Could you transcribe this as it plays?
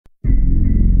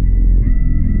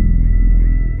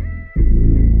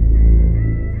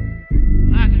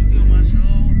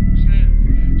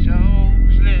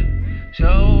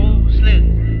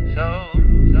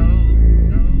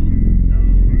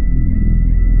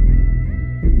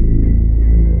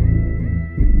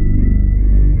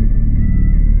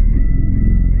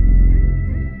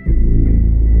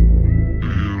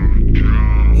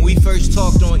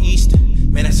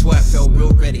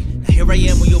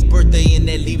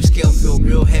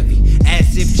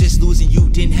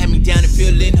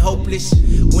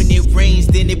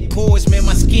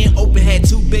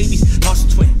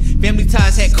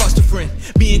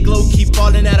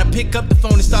falling out, I pick up the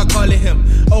phone and start calling him.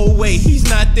 Oh wait, he's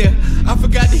not there. I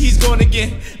forgot that he's gone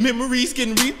again. Memories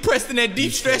getting repressed and that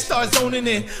deep stress starts zoning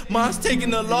in. Mom's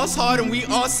taking a lost heart and we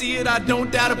all see it, I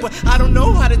don't doubt it. But I don't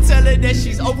know how to tell her that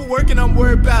she's overworking, I'm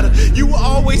worried about her. You were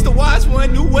always the wise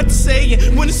one, knew what to say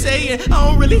and when to say it. I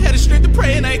don't really have the strength to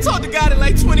pray and I ain't talked to God in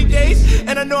like 20 days.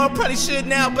 And I know I probably should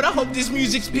now, but I hope this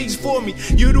music speaks for me.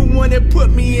 You're the one that put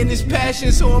me in this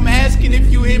passion, so I'm asking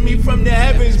if you hear me from the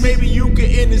heavens. Maybe you could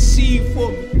intercede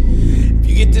for me. If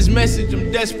you get this message,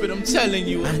 I'm desperate, I'm telling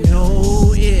you. I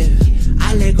know if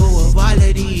I let go of all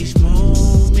of these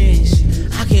moments,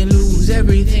 I can lose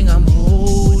everything I'm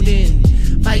holding,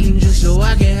 fighting just so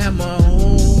I can have my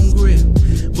own grip.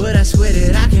 But I swear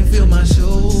that I can feel my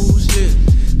soul slip,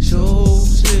 soul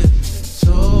slip,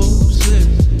 soul slip,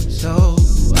 so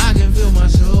I can feel my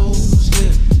soul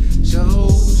slip, soul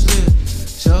slip,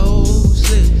 soul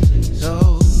slip,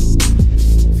 so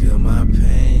feel my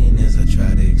pain as I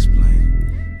try to explain.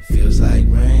 Feels like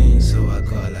rain, so I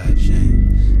call out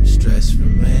Jane. Stress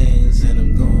remains and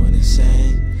I'm going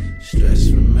insane. Stress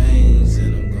remains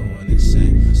and I'm going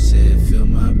insane. I said feel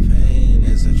my pain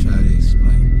as I try to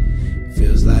explain.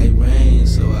 Feels like rain,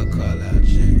 so I call out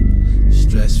Jane.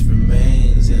 Stress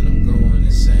remains and I'm going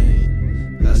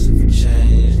insane. Hustle for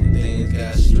change and things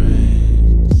got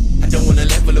strange. I don't want a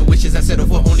level of wishes, I settle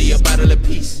for only a bottle of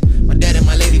peace. My dad and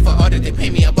my lady for all that they pay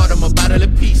me, I bought them a bottle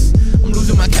of peace. I'm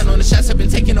losing my count on the shots I've been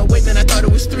taking away, man, I thought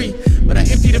it was 3. But I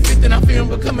emptied the 5th and I fear I'm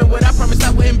becoming what I promised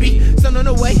I wouldn't be. Sun on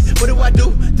the way, what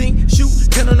do? Think, shoot,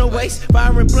 gun on the waist,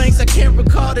 firing blanks, I can't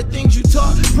recall the things you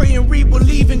taught. Pray and read,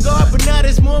 believe in God, but now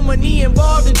there's more money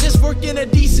involved than just working a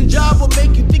decent job will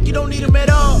make you think you don't need them at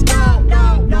all.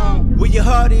 Where your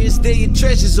heart is, there your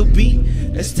treasures will be.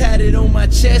 That's tatted on my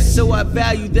chest, so I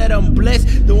value that I'm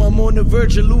blessed. Though I'm on the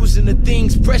verge of losing the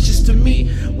things precious to me.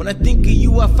 When I think of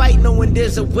you, I fight knowing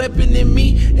there's a weapon in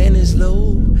me. And it's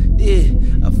low, yeah,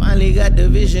 I finally got the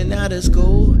vision out of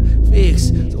school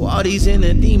fixed. So all these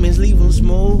inner demons, leave them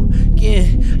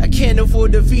smoking. I can't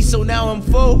afford the fee, so now I'm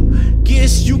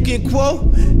focused. You can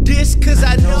quote this, cause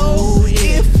I know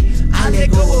if I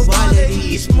let go of all of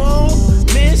these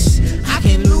moments, I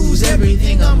can lose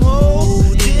everything I'm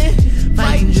holding,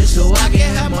 fighting just so I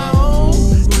can have my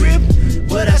own grip.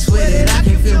 But I swear that I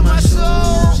can feel my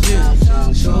soul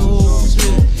slip, soul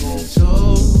slip,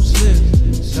 soul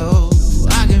slip, so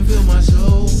I can feel my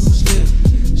soul slip,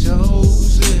 soul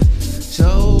slip,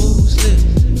 soul slip,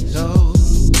 so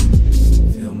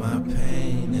feel my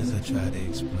pain as I try to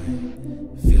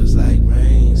explain. Feels like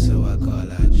rain, so I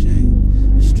call out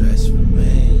Jane. Stress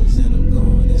remains and I'm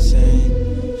going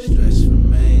insane. Stress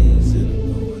remains and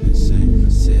I'm going insane. I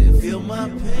said feel my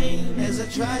pain as I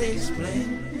try to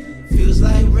explain. Feels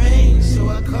like rain, so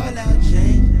I call out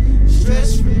Jane.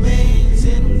 Stress remains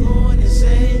and I'm going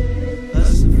insane.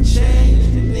 Hustle for change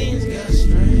and things got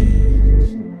strange.